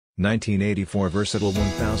1984 Versatile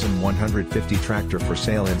 1150 tractor for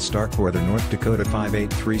sale in Starkweather, North Dakota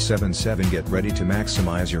 58377. Get ready to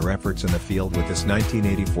maximize your efforts in the field with this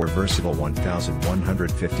 1984 Versatile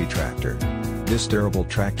 1150 tractor. This durable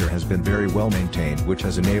tractor has been very well maintained, which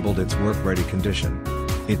has enabled its work-ready condition.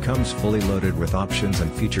 It comes fully loaded with options and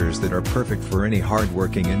features that are perfect for any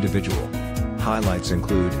hard-working individual. Highlights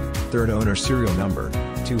include: third owner serial number,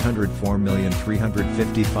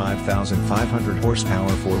 204,355,500 horsepower,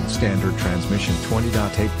 Ford standard transmission,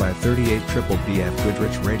 20.8x38 triple BF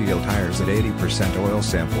Goodrich radial tires at 80%, oil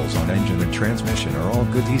samples on engine and transmission are all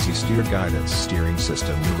good, easy steer guidance, steering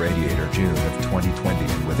system, new radiator, June of 2020,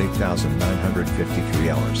 and with 8,953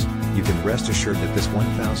 hours, you can rest assured that this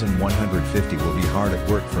 1150 will be hard at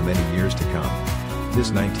work for many years to come.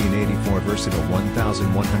 This 1984 Versatile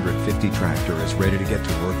 1150 tractor is ready to get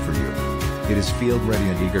to work for you. It is field ready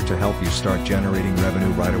and eager to help you start generating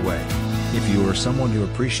revenue right away. If you are someone who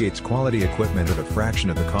appreciates quality equipment at a fraction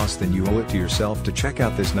of the cost, then you owe it to yourself to check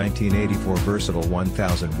out this 1984 Versatile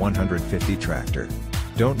 1150 tractor.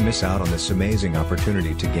 Don't miss out on this amazing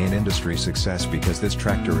opportunity to gain industry success, because this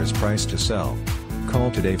tractor is priced to sell.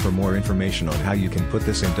 Call today for more information on how you can put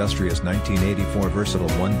this industrious 1984 Versatile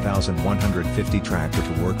 1150 tractor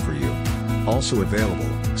to work for you. Also available: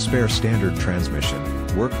 spare standard transmission,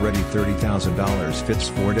 work-ready $30,000 fits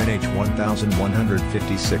Ford NH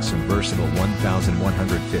 1156 and Versatile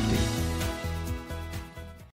 1150.